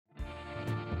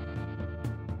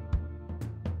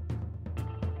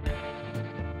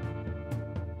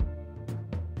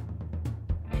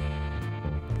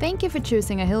Thank you for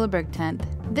choosing a Hilleberg tent.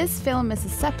 This film is a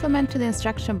supplement to the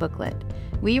instruction booklet.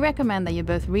 We recommend that you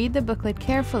both read the booklet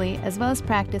carefully as well as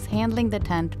practice handling the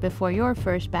tent before your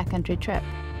first backcountry trip.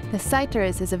 The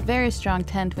Saitaris is a very strong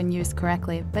tent when used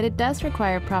correctly, but it does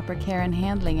require proper care and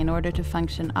handling in order to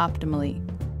function optimally.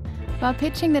 While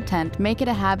pitching the tent, make it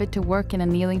a habit to work in a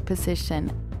kneeling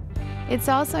position. It's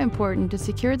also important to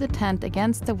secure the tent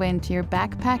against the wind to your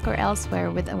backpack or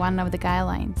elsewhere with one of the guy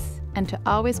lines, and to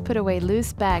always put away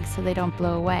loose bags so they don't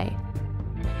blow away.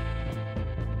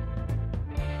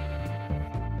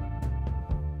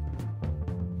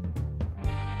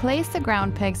 Place the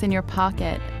ground pegs in your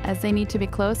pocket, as they need to be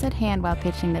close at hand while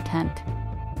pitching the tent.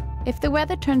 If the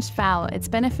weather turns foul, it's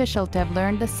beneficial to have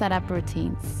learned the setup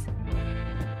routines.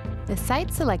 The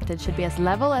site selected should be as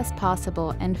level as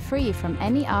possible and free from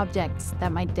any objects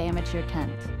that might damage your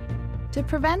tent. To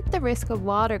prevent the risk of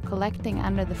water collecting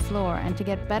under the floor and to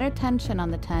get better tension on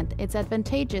the tent, it's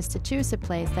advantageous to choose a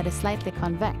place that is slightly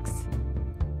convex.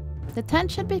 The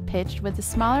tent should be pitched with the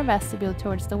smaller vestibule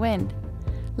towards the wind.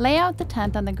 Lay out the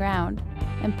tent on the ground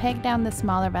and peg down the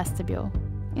smaller vestibule.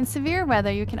 In severe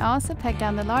weather, you can also peg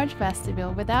down the large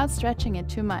vestibule without stretching it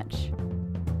too much.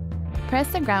 Press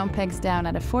the ground pegs down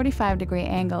at a 45-degree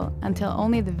angle until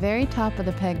only the very top of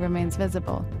the peg remains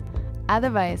visible.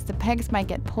 Otherwise, the pegs might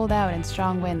get pulled out in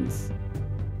strong winds.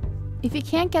 If you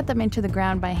can't get them into the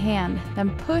ground by hand,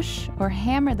 then push or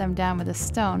hammer them down with a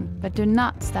stone, but do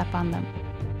not step on them.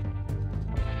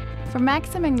 For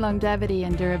maximum longevity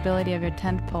and durability of your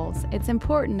tent poles, it's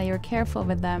important that you're careful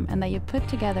with them and that you put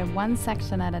together one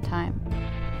section at a time.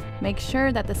 Make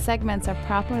sure that the segments are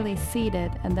properly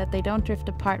seated and that they don't drift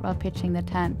apart while pitching the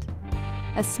tent.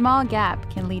 A small gap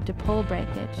can lead to pole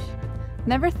breakage.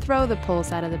 Never throw the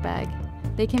poles out of the bag.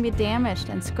 They can be damaged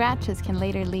and scratches can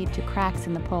later lead to cracks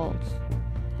in the poles.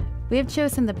 We have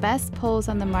chosen the best poles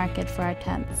on the market for our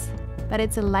tents, but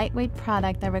it's a lightweight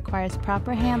product that requires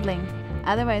proper handling,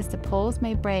 otherwise the poles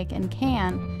may break and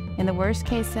can, in the worst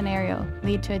case scenario,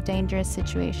 lead to a dangerous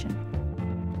situation.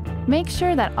 Make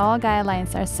sure that all guy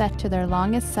lines are set to their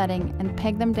longest setting and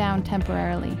peg them down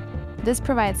temporarily. This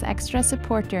provides extra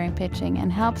support during pitching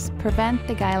and helps prevent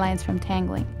the guy lines from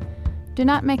tangling. Do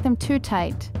not make them too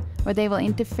tight, or they will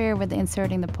interfere with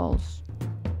inserting the poles.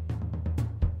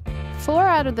 4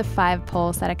 out of the 5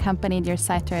 poles that accompanied your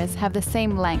Saitaris have the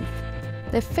same length.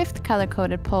 The 5th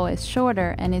color-coded pole is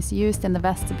shorter and is used in the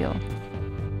vestibule.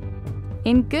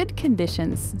 In good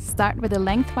conditions, start with the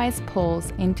lengthwise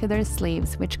poles into their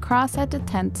sleeves, which cross at the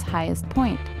tent's highest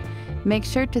point. Make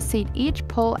sure to seat each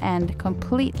pole end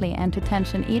completely and to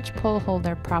tension each pole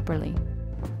holder properly.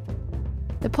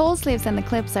 The pole sleeves and the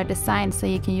clips are designed so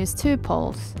you can use 2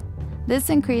 poles.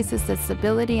 This increases the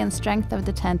stability and strength of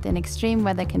the tent in extreme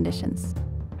weather conditions.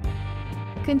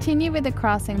 Continue with the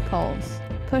crossing poles.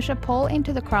 Push a pole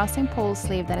into the crossing pole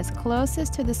sleeve that is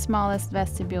closest to the smallest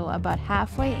vestibule about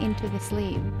halfway into the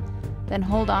sleeve. Then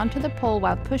hold on to the pole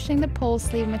while pushing the pole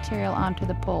sleeve material onto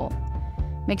the pole.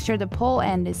 Make sure the pole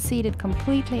end is seated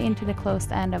completely into the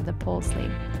closed end of the pole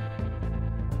sleeve.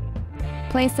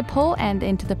 Place the pole end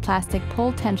into the plastic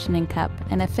pole tensioning cup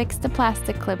and affix the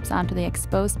plastic clips onto the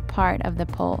exposed part of the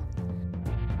pole.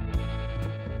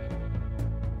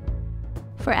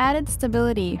 For added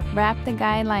stability, wrap the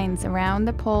guy lines around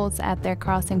the poles at their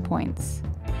crossing points.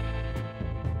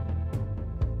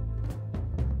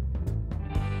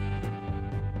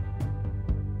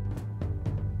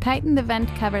 Tighten the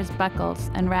vent cover's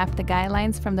buckles and wrap the guy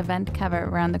lines from the vent cover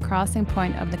around the crossing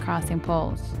point of the crossing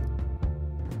poles.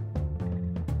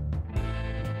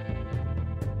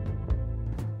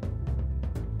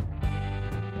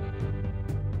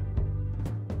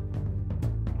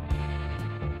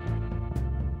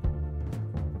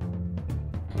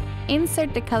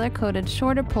 Insert the color-coded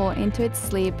shorter pole into its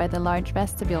sleeve by the large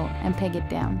vestibule and peg it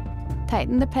down.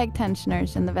 Tighten the peg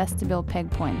tensioners in the vestibule peg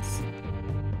points.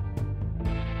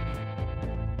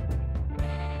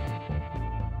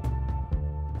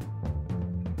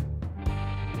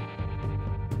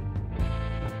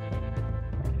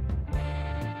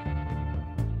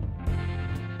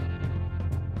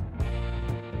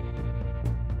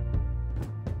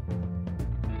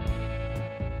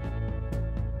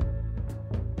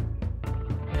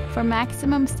 For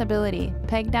maximum stability,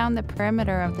 peg down the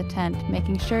perimeter of the tent,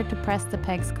 making sure to press the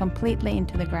pegs completely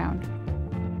into the ground.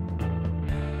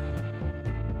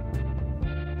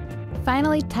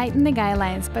 Finally, tighten the guy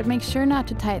lines, but make sure not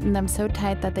to tighten them so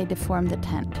tight that they deform the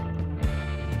tent.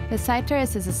 The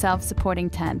Saitaris is a self-supporting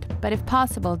tent, but if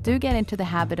possible, do get into the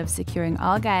habit of securing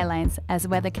all guy lines as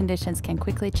weather conditions can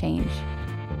quickly change.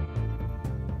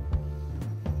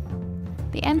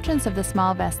 The entrance of the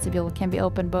small vestibule can be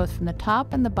opened both from the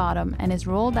top and the bottom and is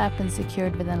rolled up and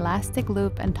secured with an elastic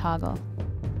loop and toggle.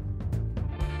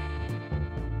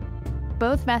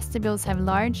 Both vestibules have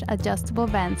large adjustable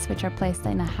vents which are placed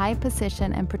in a high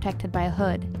position and protected by a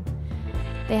hood.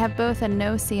 They have both a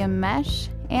no-seam mesh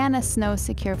and a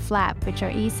snow-secure flap which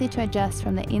are easy to adjust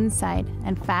from the inside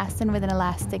and fasten with an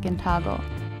elastic and toggle.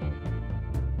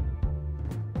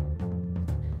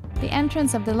 The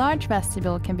entrance of the large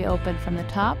vestibule can be opened from the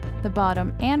top, the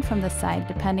bottom, and from the side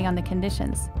depending on the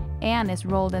conditions, and is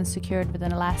rolled and secured with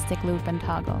an elastic loop and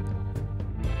toggle.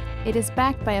 It is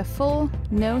backed by a full,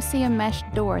 no-seam mesh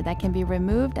door that can be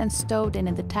removed and stowed in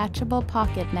a detachable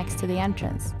pocket next to the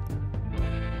entrance.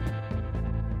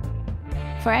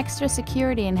 For extra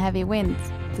security in heavy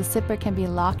winds, the zipper can be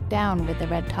locked down with the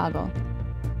red toggle.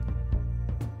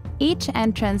 Each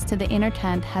entrance to the inner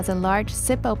tent has a large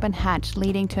zip-open hatch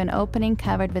leading to an opening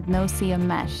covered with no-seam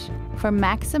mesh. For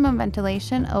maximum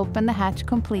ventilation, open the hatch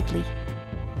completely.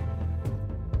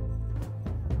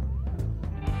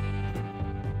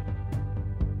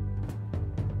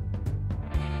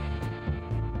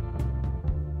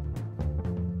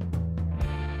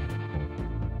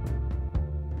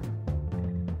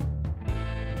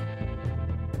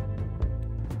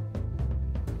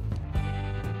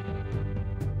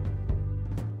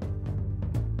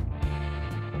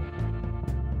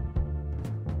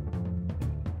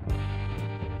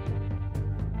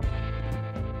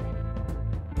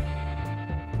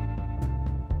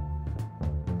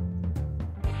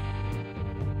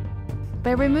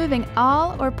 By removing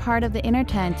all or part of the inner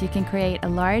tent, you can create a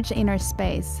large inner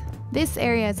space. This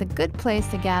area is a good place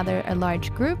to gather a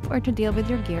large group or to deal with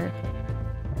your gear.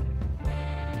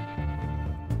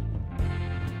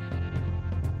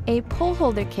 A pole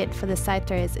holder kit for the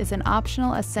Saitaris is an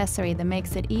optional accessory that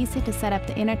makes it easy to set up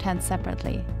the inner tent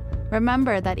separately.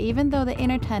 Remember that even though the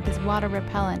inner tent is water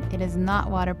repellent, it is not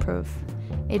waterproof.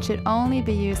 It should only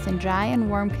be used in dry and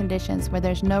warm conditions where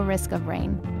there's no risk of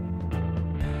rain.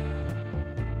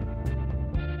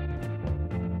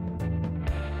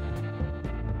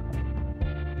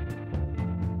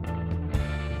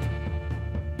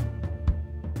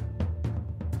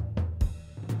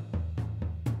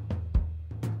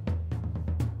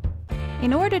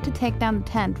 In order to take down the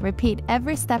tent, repeat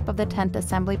every step of the tent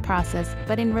assembly process,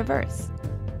 but in reverse.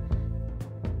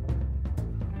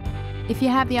 If you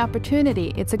have the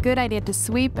opportunity, it's a good idea to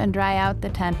sweep and dry out the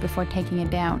tent before taking it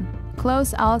down.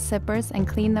 Close all zippers and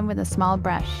clean them with a small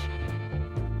brush.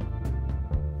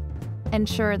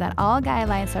 Ensure that all guy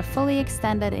lines are fully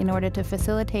extended in order to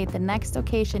facilitate the next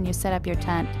occasion you set up your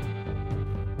tent.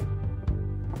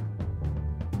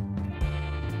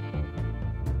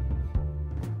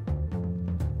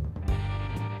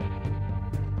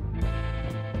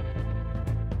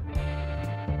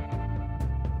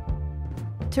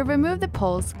 To remove the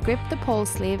poles, grip the pole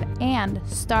sleeve and,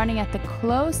 starting at the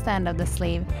closed end of the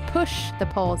sleeve, push the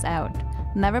poles out.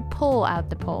 Never pull out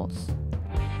the poles.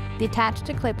 Detach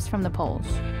the clips from the poles.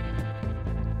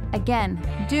 Again,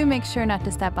 do make sure not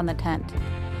to step on the tent.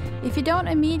 If you don't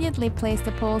immediately place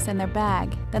the poles in their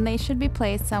bag, then they should be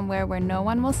placed somewhere where no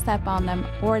one will step on them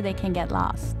or they can get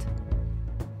lost.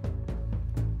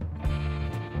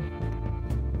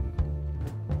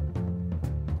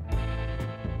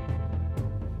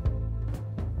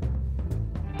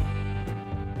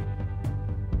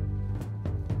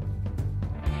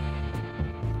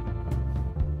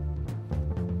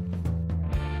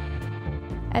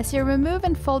 As you remove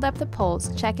and fold up the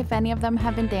poles, check if any of them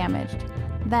have been damaged.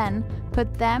 Then,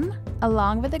 put them,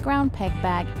 along with the ground peg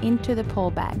bag, into the pole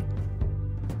bag.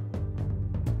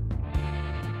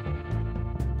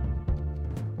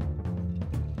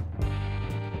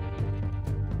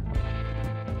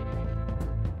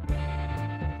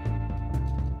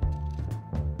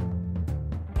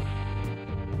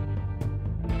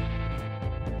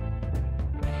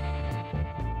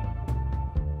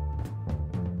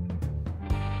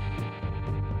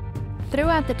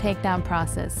 Throughout the takedown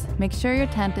process, make sure your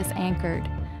tent is anchored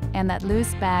and that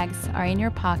loose bags are in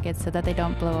your pockets so that they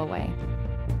don't blow away.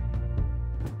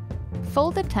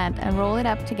 Fold the tent and roll it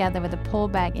up together with a pole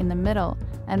bag in the middle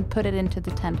and put it into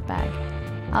the tent bag.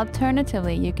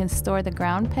 Alternatively, you can store the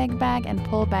ground peg bag and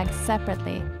pole bag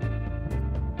separately.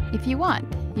 If you want,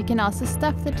 you can also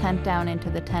stuff the tent down into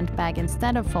the tent bag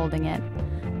instead of folding it,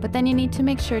 but then you need to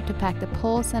make sure to pack the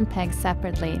poles and pegs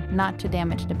separately, not to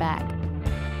damage the bag.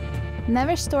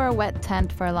 Never store a wet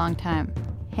tent for a long time.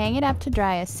 Hang it up to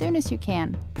dry as soon as you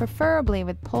can, preferably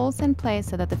with poles in place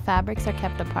so that the fabrics are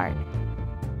kept apart.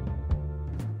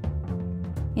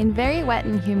 In very wet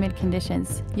and humid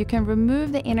conditions, you can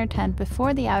remove the inner tent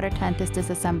before the outer tent is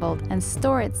disassembled and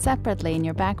store it separately in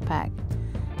your backpack.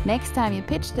 Next time you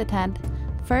pitch the tent,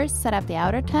 first set up the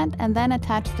outer tent and then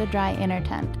attach the dry inner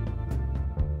tent.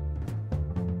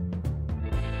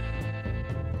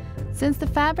 Since the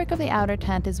fabric of the outer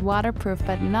tent is waterproof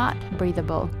but not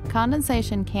breathable,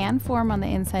 condensation can form on the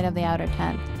inside of the outer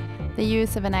tent. The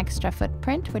use of an extra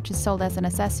footprint, which is sold as an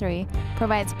accessory,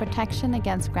 provides protection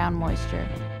against ground moisture.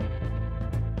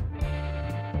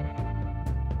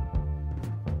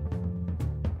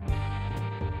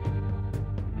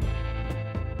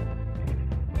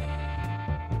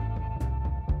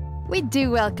 We do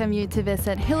welcome you to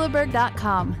visit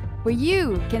Hilleberg.com, where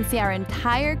you can see our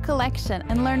entire collection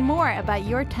and learn more about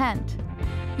your tent.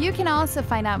 You can also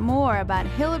find out more about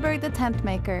Hilleberg the Tent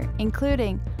Maker,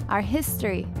 including our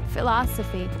history,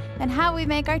 philosophy, and how we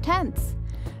make our tents.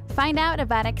 Find out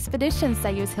about expeditions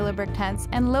that use Hilleberg tents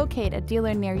and locate a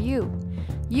dealer near you.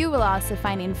 You will also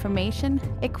find information,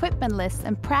 equipment lists,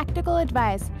 and practical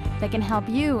advice that can help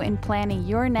you in planning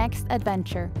your next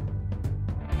adventure.